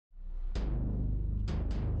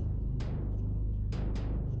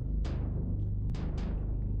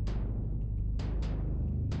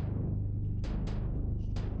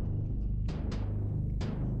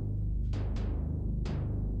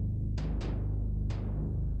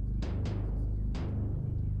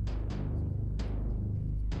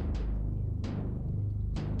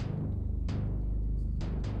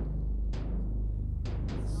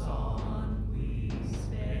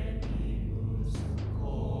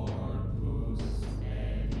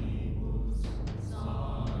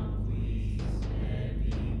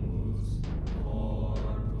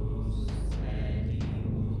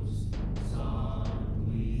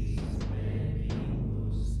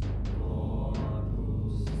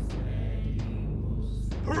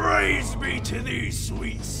Praise be to thee,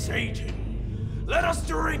 sweet Satan. Let us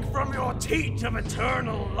drink from your teat of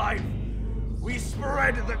eternal life. We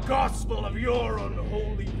spread the gospel of your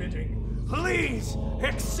unholy bidding. Please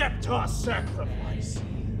accept our sacrifice.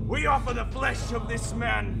 We offer the flesh of this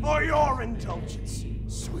man for your indulgence,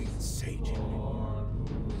 sweet Satan.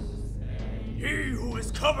 He who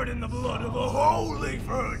is covered in the blood of a holy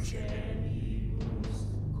virgin.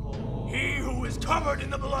 He who is covered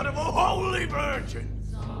in the blood of a holy virgin.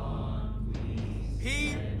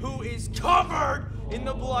 He who is covered in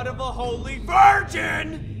the blood of a holy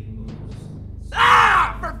virgin.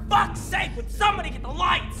 Ah! For fuck's sake, would somebody get the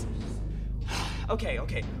lights?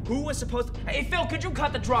 Okay. Who was supposed to... Hey, Phil, could you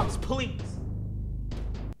cut the drums, please?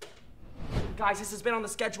 Guys, this has been on the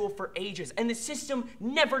schedule for ages, and the system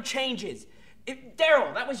never changes.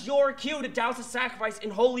 Darryl, that was your cue to douse the sacrifice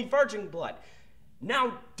in holy virgin blood.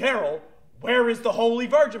 Now, Darryl, where is the holy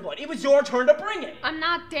virgin blood? It was your turn to bring it. I'm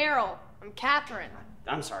not Darryl. I'm Catherine.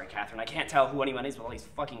 I'm sorry, Catherine. I can't tell who anyone is with all these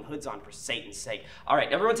fucking hoods on, for Satan's sake. All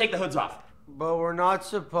right, everyone take the hoods off. But we're not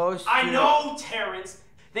supposed to... I know, Terrence.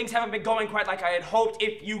 Things haven't been going quite like I had hoped,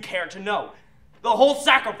 if you care to know. The whole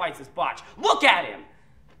sacrifice is botched. Look at him.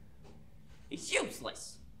 He's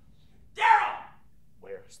useless. Darryl!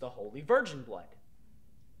 Where's the holy virgin blood?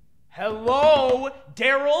 Hello?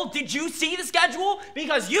 Darryl, did you see the schedule?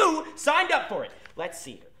 Because you signed up for it. Let's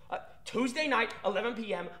see here. Tuesday night, 11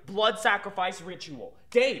 p.m., blood sacrifice ritual.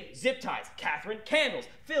 Gaby, zip ties. Catherine, candles.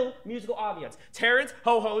 Phil, musical ambiance. Terrence,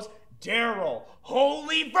 ho-hos. Darryl,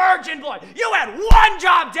 holy virgin blood. You had one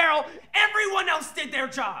job, Darryl. Everyone else did their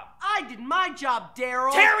job. I did my job,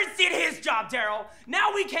 Darryl. Terrence did his job, Darryl.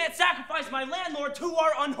 Now we can't sacrifice my landlord to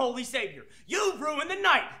our unholy savior. You've ruined the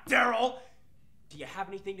night, Darryl. Do you have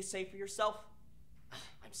anything to say for yourself?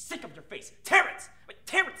 I'm sick of your face. Terrence,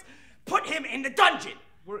 put him in the dungeon.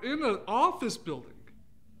 We're in an office building.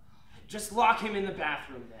 Just lock him in the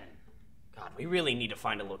bathroom then. God, we really need to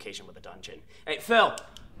find a location with a dungeon. Hey, Phil,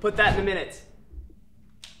 put that in the minutes.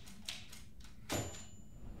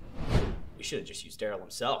 We should have just used Darryl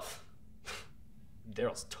himself.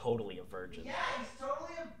 Daryl's totally a virgin. Yeah, he's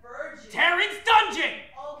totally a virgin. Terrence dungeon!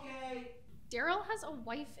 Okay. Darryl has a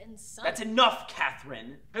wife and son. That's enough,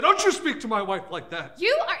 Catherine. Hey, don't you speak to my wife like that.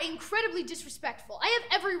 You are incredibly disrespectful. I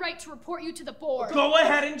have every right to report you to the board. Go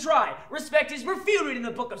ahead and try. Respect is refuted in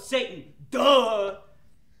the book of Satan. Duh.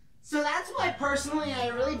 So that's why personally I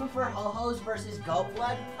really prefer ho-hos versus goat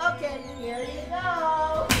blood. Okay, here you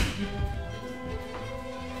go.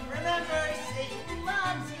 Remember, Satan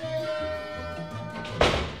loves you.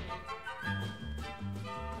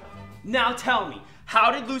 Now tell me, how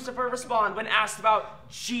did Lucifer respond when asked about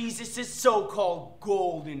Jesus' so-called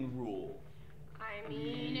golden rule? I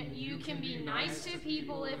mean, you can be nice to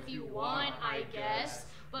people if you want, I guess,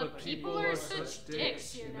 but people are such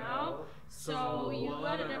dicks, you know? So you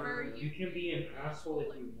whatever you can be an asshole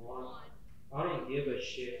if you want. I don't give a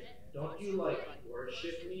shit. Don't you, like,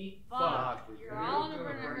 worship me? Fuck, you're all gonna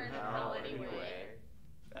burn in hell anyway.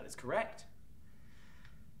 That is correct.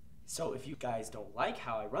 So if you guys don't like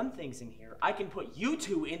how I run things in here, I can put you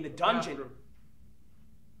two in the dungeon.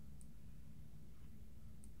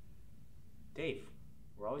 Dave,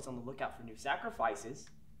 we're always on the lookout for new sacrifices,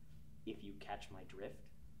 if you catch my drift.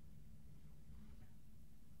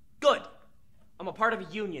 Good. I'm a part of a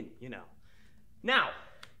union, you know. Now,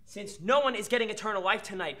 since no one is getting eternal life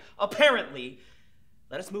tonight, apparently,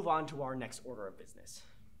 let us move on to our next order of business.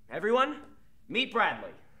 Everyone, meet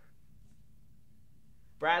Bradley.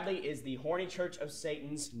 Bradley is the Horny Church of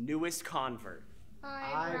Satan's newest convert.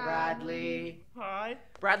 Hi, Bradley. Hi.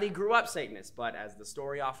 Bradley grew up Satanist, but as the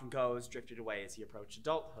story often goes, drifted away as he approached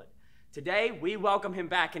adulthood. Today, we welcome him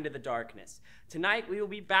back into the darkness. Tonight, we will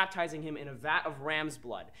be baptizing him in a vat of ram's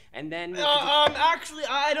blood, and then... Actually,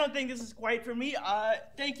 I don't think this is quite for me.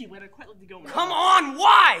 Thank you, but I'd quite like to go more. Come on,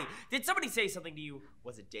 why? Did somebody say something to you?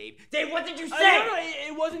 Was it Dave? Dave, what did you say? No,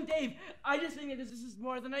 it wasn't Dave. I just think that this is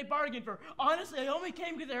more than I bargained for. Honestly, I only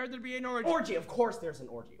came because I heard there'd be an orgy. Orgy, of course there's an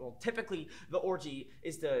orgy. Well, typically, the orgy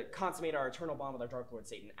is to consummate our eternal bond with our Dark Lord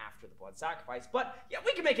Satan after the blood sacrifice, but yeah,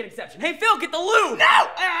 we can make an exception. Hey, Phil, get the lube! No!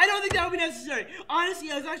 I don't think that would be necessary.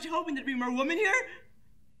 Honestly, I was actually hoping there'd be more women here.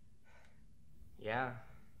 Yeah,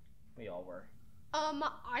 we all were.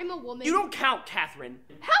 I'm a woman. You don't count, Catherine.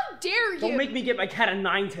 How dare you? Don't make me get my cat of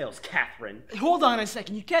nine tails, Catherine. Hold on a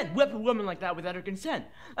second. You can't whip a woman like that without her consent.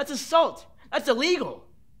 That's assault. That's illegal.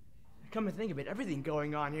 Come to think of it, everything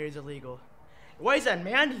going on here is illegal. Why is that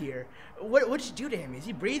man here? What'd you do to him? Is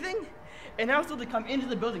he breathing? And now still to come into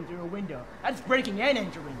the building through a window. That's breaking and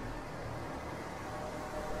entering.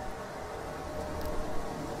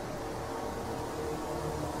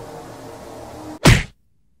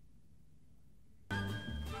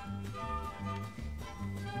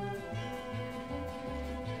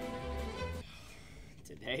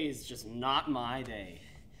 Today is just not my day.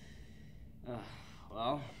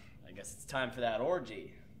 Well, I guess it's time for that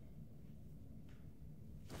orgy.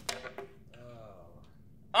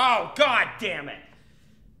 Oh, god damn it!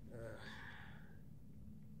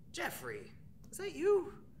 Jeffrey, is that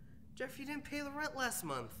you? Jeffrey didn't pay the rent last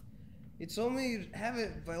month. You told me you'd have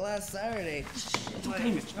it by last Saturday. It's okay,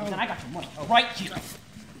 Mr. Colton, I got your money right here.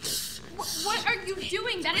 What are you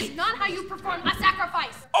doing? That is not how you perform a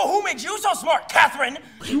sacrifice. Oh, who makes you so smart, Catherine?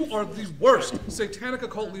 You are the worst satanic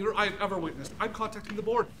occult leader I've ever witnessed. I'm contacting the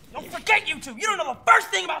board. Don't forget, you two. You don't know the first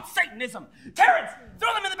thing about Satanism. Terrence,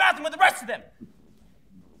 throw them in the bathroom with the rest of them.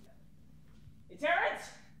 Hey, Terrence?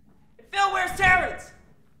 Hey, Phil, where's Terrence?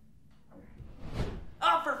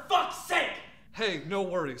 Oh, for fuck's sake! Hey, no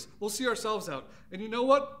worries. We'll see ourselves out. And you know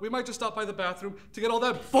what? We might just stop by the bathroom to get all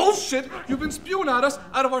that bullshit you've been spewing at us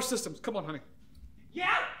out of our systems. Come on, honey. Yeah?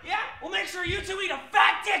 We'll make sure you two eat a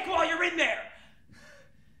fat dick while you're in there.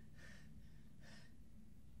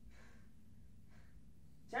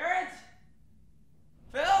 Terrence?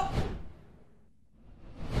 Phil?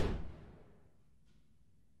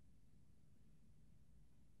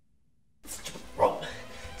 Stupid rope.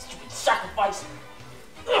 Stupid sacrifice.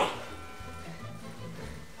 Ugh.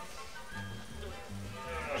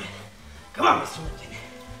 Come on, Mr. Lincoln.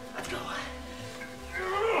 Let's go.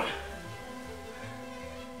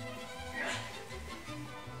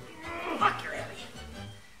 Fuck, you're heavy.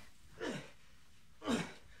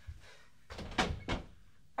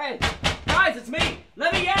 Hey, guys, it's me.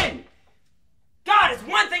 Let me in. God, it's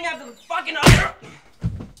one thing after the fucking other.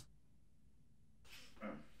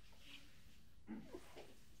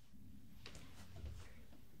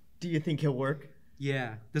 Do you think he'll work?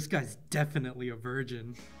 Yeah, this guy's definitely a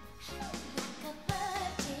virgin.